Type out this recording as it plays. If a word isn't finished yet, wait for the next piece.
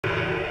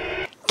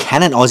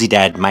Can an Aussie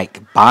dad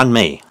make banh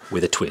mi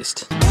with a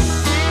twist?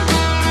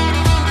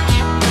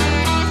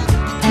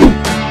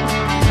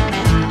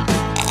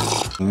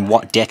 In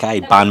what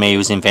decade banh mi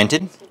was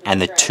invented, and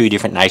the two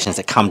different nations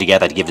that come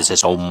together to give us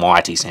this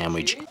almighty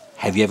sandwich.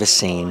 Have you ever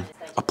seen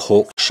a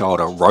pork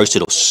shoulder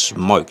roasted or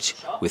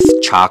smoked with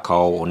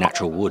charcoal or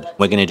natural wood?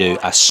 We're going to do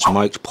a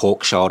smoked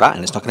pork shoulder,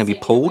 and it's not going to be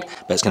pulled,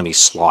 but it's going to be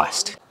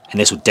sliced. And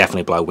this will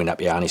definitely blow wind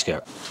up your auntie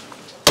skirt.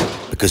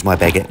 Because my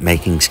baguette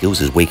making skills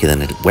is weaker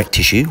than a wet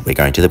tissue, we're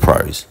going to the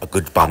pros. A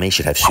good banh mi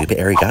should have super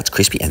airy guts,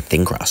 crispy and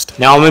thin crust.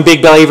 Now, I'm a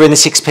big believer in the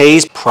 6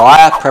 Ps.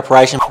 Prior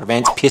preparation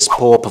prevents piss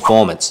poor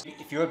performance.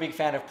 If you're a big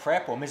fan of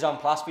prep or mise en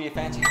place for your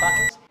fancy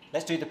fuckers,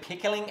 let's do the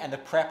pickling and the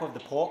prep of the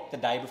pork the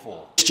day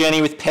before. This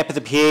journey with Pepper the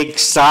Pig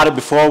started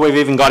before we've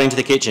even got into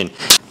the kitchen.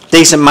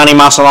 Decent money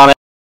muscle on it.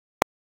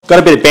 Got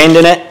a bit of bend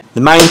in it.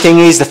 The main thing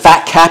is the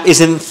fat cap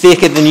isn't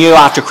thicker than you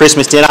after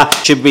Christmas dinner.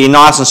 Should be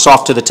nice and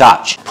soft to the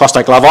touch.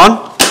 Prostate glove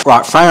on.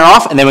 Right, frame it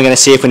off, and then we're going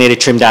to see if we need to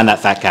trim down that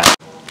fat cap.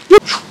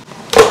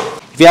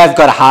 If you have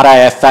got a hard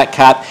AF fat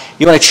cap,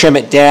 you want to trim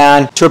it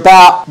down to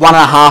about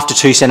 1.5 to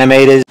 2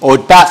 centimetres, or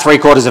about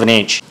 3/4 of an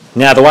inch.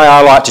 Now, the way I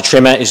like to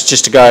trim it is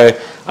just to go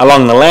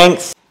along the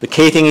length. The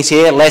key thing is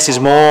here, less is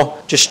more.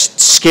 Just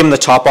skim the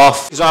top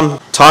off. Because I'm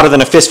tighter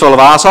than a fistful of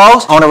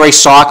arseholes, I want to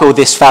recycle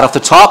this fat off the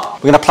top.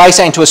 We're going to place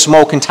it into a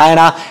small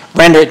container,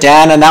 render it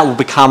down, and that will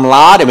become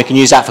lard, and we can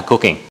use that for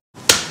cooking.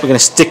 We're going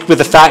to stick with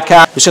the fat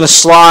cap. We're just going to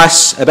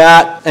slice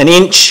about 1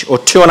 inch or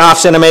 2.5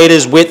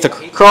 centimetres width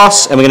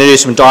across, and we're going to do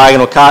some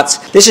diagonal cuts.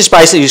 This is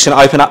basically just going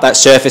to open up that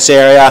surface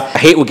area.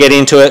 Heat will get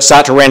into it,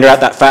 start to render out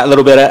that fat a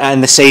little bit,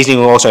 and the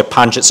seasoning will also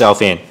punch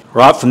itself in.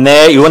 Right, from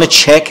there, you want to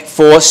check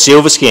for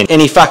silver skin.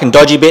 Any fucking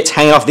dodgy bits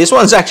hanging off. This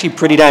one's actually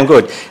pretty damn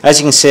good. As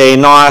you can see,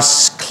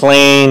 nice,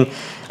 clean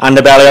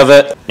underbelly of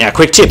it. Now,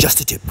 quick tip. Just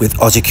a tip with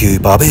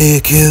AussieQ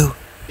barbecue.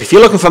 If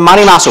you're looking for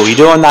money muscle, you're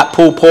doing that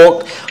pulled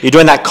pork, you're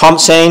doing that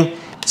comp scene,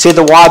 see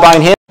the Y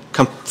bone here?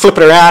 Flip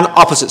it around,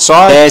 opposite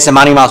side. There's the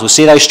money muscle.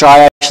 See those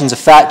striations of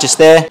fat just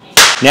there?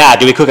 Now,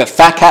 do we cook it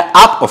fat cap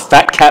up or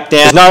fat cap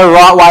down? There's no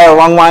right way or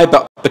wrong way,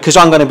 but because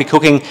I'm going to be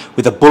cooking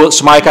with a bullet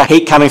smoker,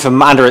 heat coming from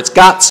under its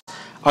guts,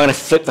 I'm going to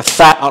flip the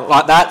fat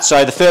like that.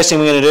 So the first thing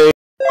we're going to do,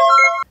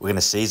 we're going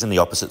to season the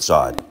opposite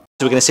side.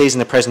 So we're going to season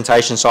the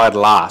presentation side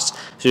last.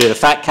 So do the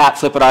fat cap,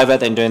 flip it over,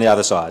 then doing the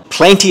other side.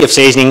 Plenty of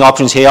seasoning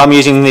options here. I'm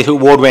using the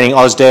award-winning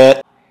Oz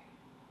Dirt.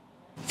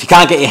 If you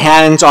can't get your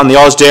hands on the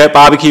Oz Dirt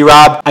barbecue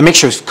rub, a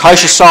mixture of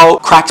kosher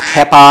salt, cracked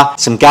pepper,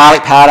 some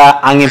garlic powder,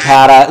 onion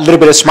powder, a little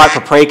bit of smoked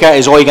paprika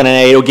is all you're going to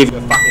need. It'll give you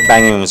a fucking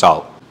banging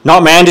result.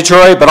 Not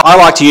mandatory, but I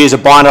like to use a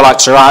binder like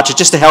sriracha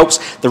just to help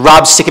the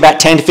rub stick about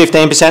 10 to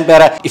 15%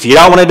 better. If you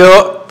don't want to do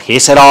it,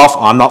 piss it off.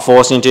 I'm not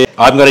forcing you to.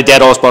 I haven't got a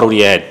dead horse bottle to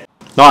your head.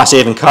 Nice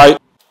even coat.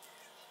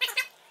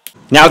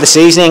 Now with the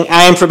seasoning,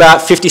 aim for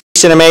about 50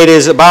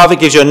 centimetres above. It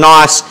gives you a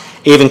nice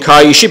even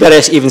coat. You should be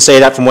able to even see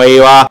that from where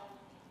you are.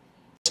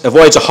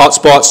 Avoids the hot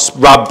spots,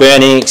 rub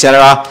burning,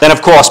 etc. Then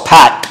of course,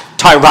 pat,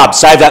 tight rub,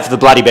 save that for the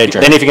bloody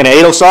bedroom. Then if you're going to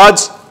eat all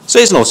sides,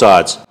 season all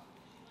sides.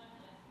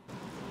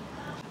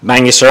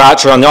 Bang your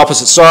sriracha on the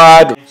opposite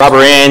side, rub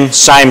her in,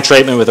 same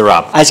treatment with the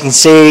rub. As you can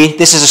see,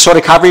 this is the sort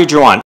of coverage you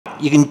want.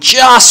 You can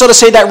just sort of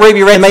see that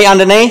ruby red meat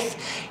underneath.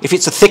 If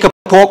it's a thicker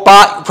pork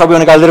butt, you probably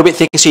want to go a little bit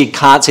thicker so you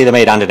can't see the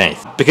meat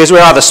underneath. Because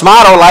we're either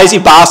smart or lazy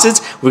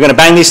bastards, we're going to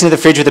bang this into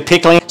the fridge with a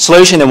pickling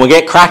solution, then we'll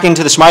get cracking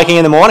to the smoking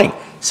in the morning.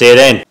 See you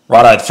then.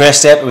 Righto, the first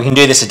step, we can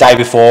do this a day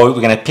before.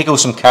 We're going to pickle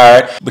some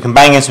carrot. We can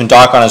bang in some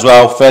daikon as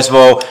well. First of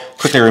all,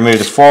 quickly remove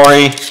the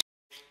fori.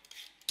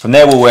 From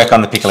there, we'll work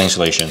on the pickling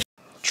solution.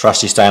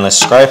 Trusty stainless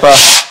scraper.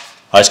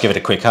 I just give it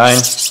a quick hone.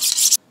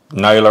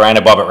 No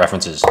Lorena Bobbitt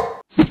references.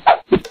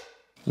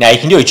 Now, you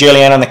can do a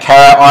julienne on the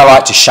carrot. I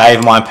like to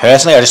shave mine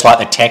personally. I just like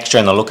the texture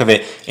and the look of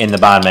it in the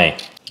banh mi.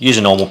 Use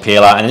a normal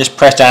peeler and just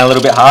press down a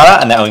little bit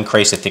harder, and that will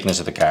increase the thickness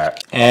of the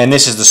carrot. And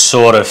this is the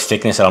sort of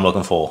thickness that I'm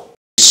looking for.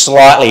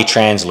 Slightly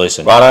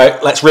translucent.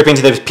 Righto, let's rip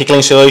into the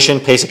pickling solution.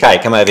 Piece of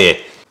cake, come over here.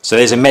 So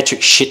there's a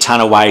metric shit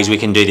ton of ways we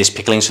can do this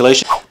pickling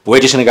solution. We're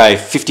just going to go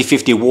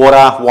 50-50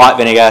 water, white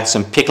vinegar,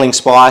 some pickling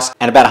spice,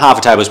 and about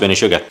 1/2 tablespoon of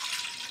sugar.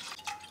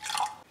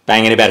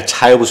 Bang in about 1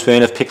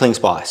 tablespoon of pickling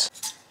spice.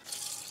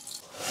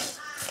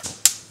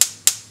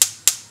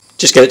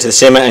 Just get it to the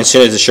simmer, and as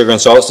soon as the sugar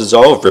and salt's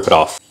dissolved, rip it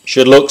off.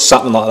 Should look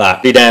something like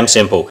that. Pretty damn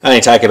simple.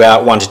 Only take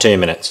about 1 to 2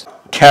 minutes.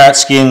 Carrot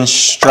skins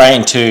straight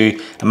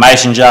into a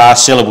mason jar,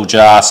 sealable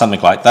jar, something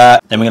like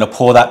that. Then we're going to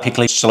pour that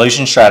pickling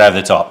solution straight over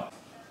the top.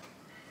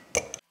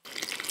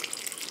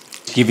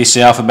 Give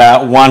yourself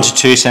about 1 to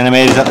 2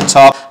 centimetres at the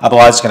top,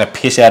 otherwise it's going to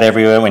piss out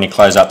everywhere when you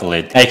close up the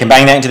lid. Now you can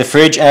bang that into the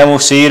fridge, and we'll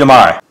see you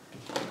tomorrow.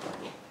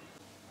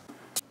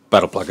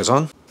 Bottle plug is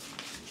on.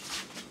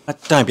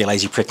 But don't be a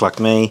lazy prick like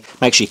me.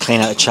 Make sure you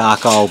clean out the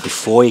charcoal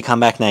before you come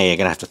back. Now you're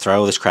going to have to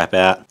throw all this crap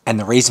out. And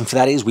the reason for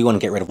that is we want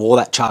to get rid of all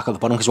that charcoal at the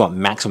bottom because we want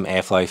maximum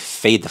airflow,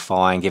 feed the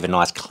fire and give it a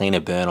nice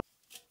cleaner burn.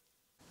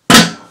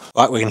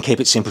 Right, we're going to keep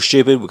it simple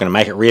stupid. We're going to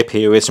make it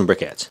reappear with some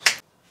briquettes.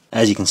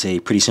 As you can see,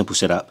 pretty simple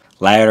setup.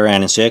 Lay it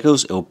around in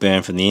circles. It will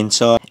burn from the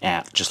inside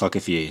out, just like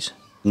a fuse.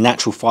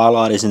 Natural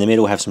firelighters in the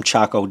middle have some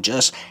charcoal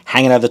just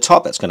hanging over the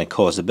top. That's going to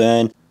cause the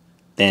burn.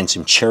 Then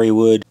some cherry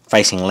wood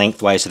facing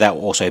lengthways, so that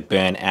will also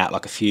burn out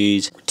like a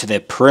fuse. To the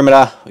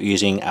perimeter, we're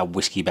using a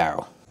whiskey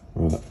barrel.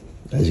 Right,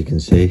 as you can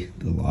see,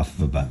 the life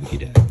of a barbecue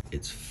day.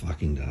 It's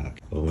fucking dark.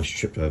 I almost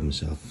tripped over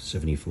myself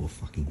 74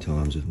 fucking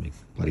times with my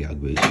bloody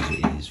Ugg boots because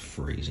it is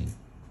freezing.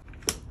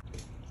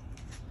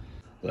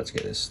 Let's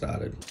get this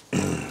started.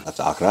 Let's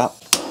arc it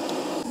up.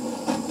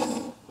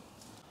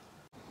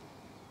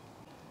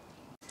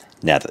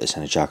 Now that the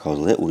center charcoal is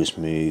lit, we'll just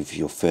move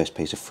your first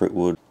piece of fruit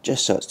wood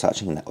just so it's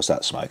touching, and that will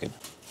start smoking.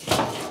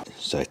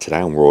 So today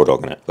I'm raw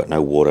dogging it. Got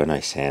no water, no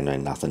sand, no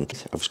nothing.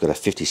 I've just got a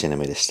 50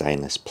 centimeter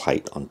stainless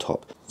plate on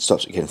top. It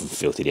stops it getting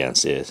filthy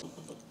downstairs.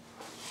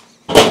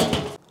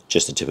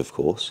 Just the tip, of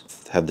course.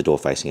 Have the door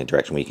facing a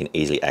direction where you can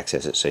easily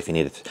access it. So if you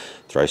need to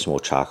throw some more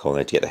charcoal in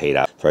there to get the heat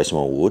up, throw some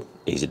more wood,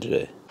 easy to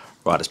do.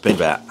 Right, it's been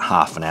about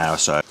half an hour or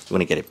so. We're going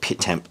to get a pit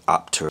temp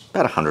up to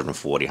about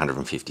 140,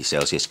 150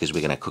 Celsius because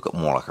we're going to cook it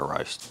more like a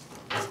roast.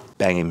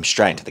 Bang him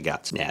straight into the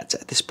guts. Now, it's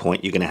at this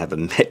point you're going to have a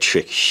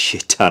metric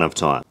shit ton of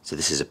time. So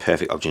this is a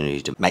perfect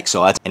opportunity to make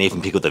sides and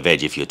even pickle the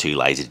veg if you're too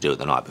lazy to do it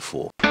the night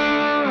before.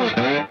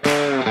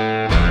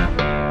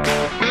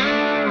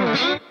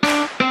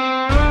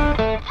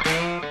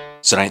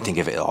 So don't think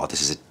of it, oh,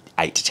 this is an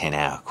 8 to 10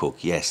 hour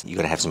cook. Yes, you've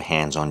got to have some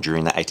hands on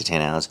during that 8 to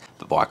 10 hours,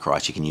 but by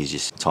Christ, you can use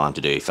this time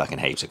to do fucking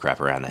heaps of crap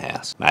around the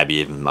house. Maybe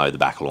even mow the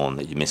back lawn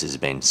that your missus has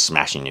been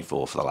smashing you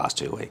for the last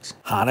 2 weeks.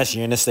 Harness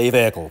you in a Steve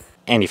Urkel.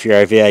 And if you're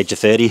over the age of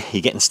 30,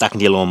 you're getting stuck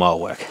into your lawnmower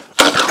work.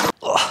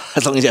 Oh,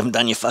 as long as you haven't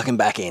done your fucking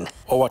back end.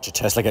 Or watch your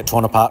Tesla get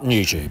torn apart on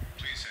YouTube.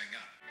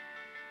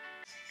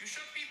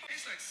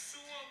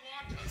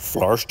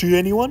 Thirsty,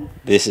 anyone?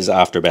 This is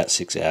after about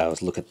 6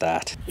 hours. Look at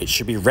that. It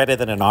should be redder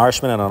than an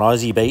Irishman on an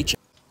Aussie beach.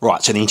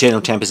 Right, so the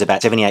internal temp is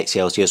about 78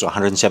 Celsius or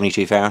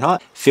 172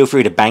 Fahrenheit. Feel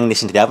free to bang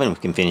this into the oven and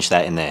we can finish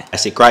that in there.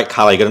 That's a great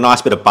colour. You got a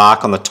nice bit of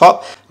bark on the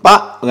top,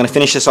 but we're going to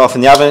finish this off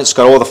in the oven. It's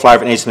got all the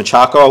flavour it needs from the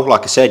charcoal.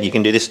 Like I said, you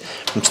can do this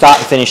from start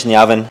to finish in the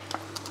oven.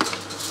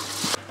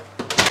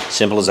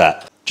 Simple as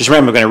that. Just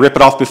remember, we're going to rip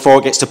it off before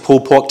it gets to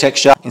pulled pork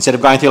texture. Instead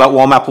of going through like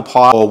warm apple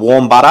pie or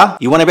warm butter,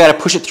 you want to be able to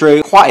push it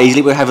through quite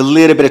easily. We'll have a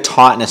little bit of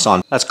tightness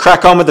on. Let's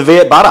crack on with the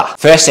Viet butter.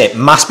 First step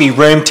must be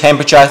room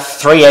temperature,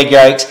 3 egg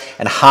yolks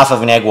and half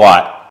of an egg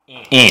white.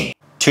 In.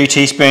 2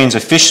 teaspoons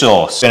of fish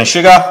sauce, spoon of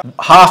sugar,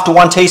 half to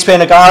 1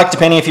 teaspoon of garlic,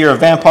 depending if you're a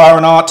vampire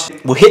or not.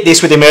 We'll hit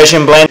this with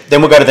immersion blend, then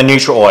we'll go to the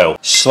neutral oil.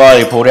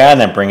 Slowly pull down,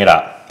 then bring it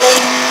up.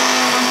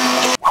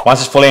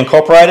 Once it's fully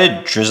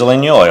incorporated, drizzle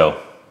in your oil.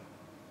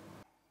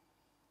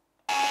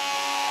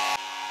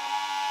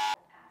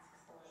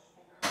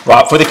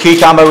 Right, for the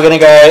cucumber, we're going to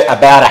go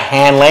about a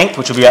hand length,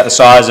 which will be about the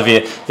size of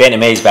your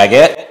Vietnamese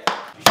baguette.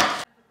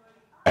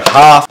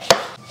 Half.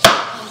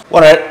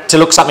 Want it to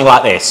look something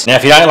like this. Now,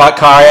 if you don't like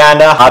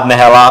coriander, harden the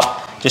hell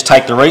up. Just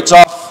take the roots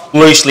off,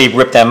 loosely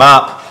rip them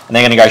up, and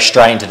they're going to go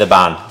straight into the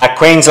bun. Our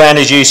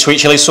Queenslanders use sweet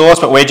chili sauce,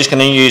 but we're just going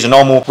to use a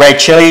normal red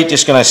chili.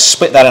 Just going to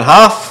split that in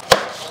half.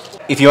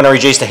 If you want to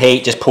reduce the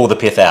heat, just pull the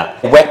pith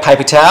out. A wet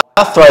paper towel,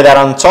 throw that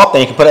on top,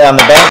 then you can put it on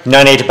the bench.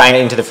 No need to bang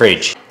it into the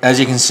fridge. As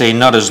you can see,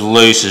 not as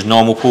loose as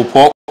normal pulled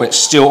pork, but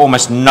still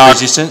almost no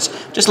resistance.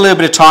 Just a little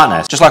bit of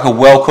tightness, just like a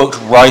well-cooked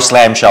roast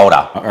lamb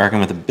shoulder. I reckon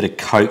with a bit of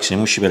coaxing,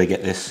 we should be able to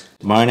get this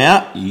mown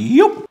out.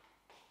 Yup.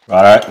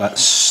 Righto,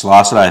 let's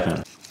slice it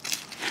open.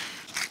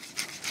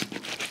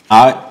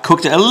 I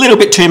cooked it a little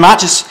bit too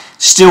much. It's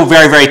still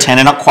very, very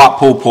tender, not quite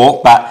pulled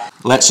pork, but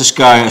let's just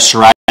go a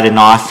serrated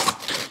knife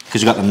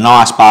because we've got the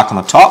nice bark on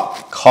the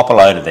top. Cop a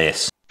load of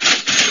this.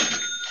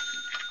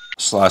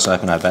 Slice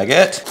open our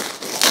baguette.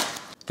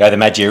 Go the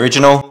Maggi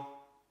Original.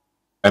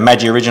 Go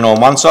Maggi Original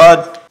on one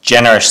side.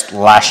 Generous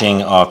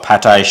lashing of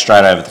pate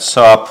straight over the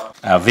top.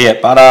 Our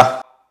Viet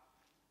butter.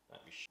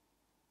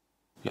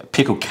 We've got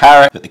pickled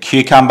carrot. Got the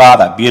cucumber,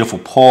 that beautiful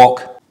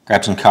pork.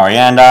 Grab some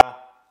coriander.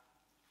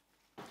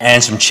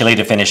 And some chili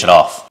to finish it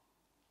off.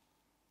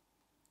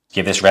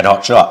 Give this red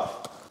hot shot.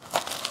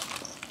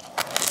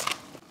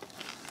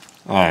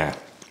 Oh yeah.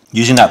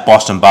 Using that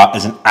Boston butt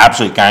is an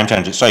absolute game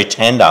changer. It's so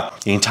tender.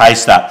 You can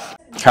taste that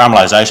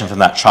caramelization from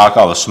that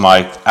charcoal, the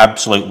smoke.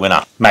 Absolute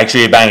winner. Make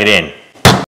sure you bang it in.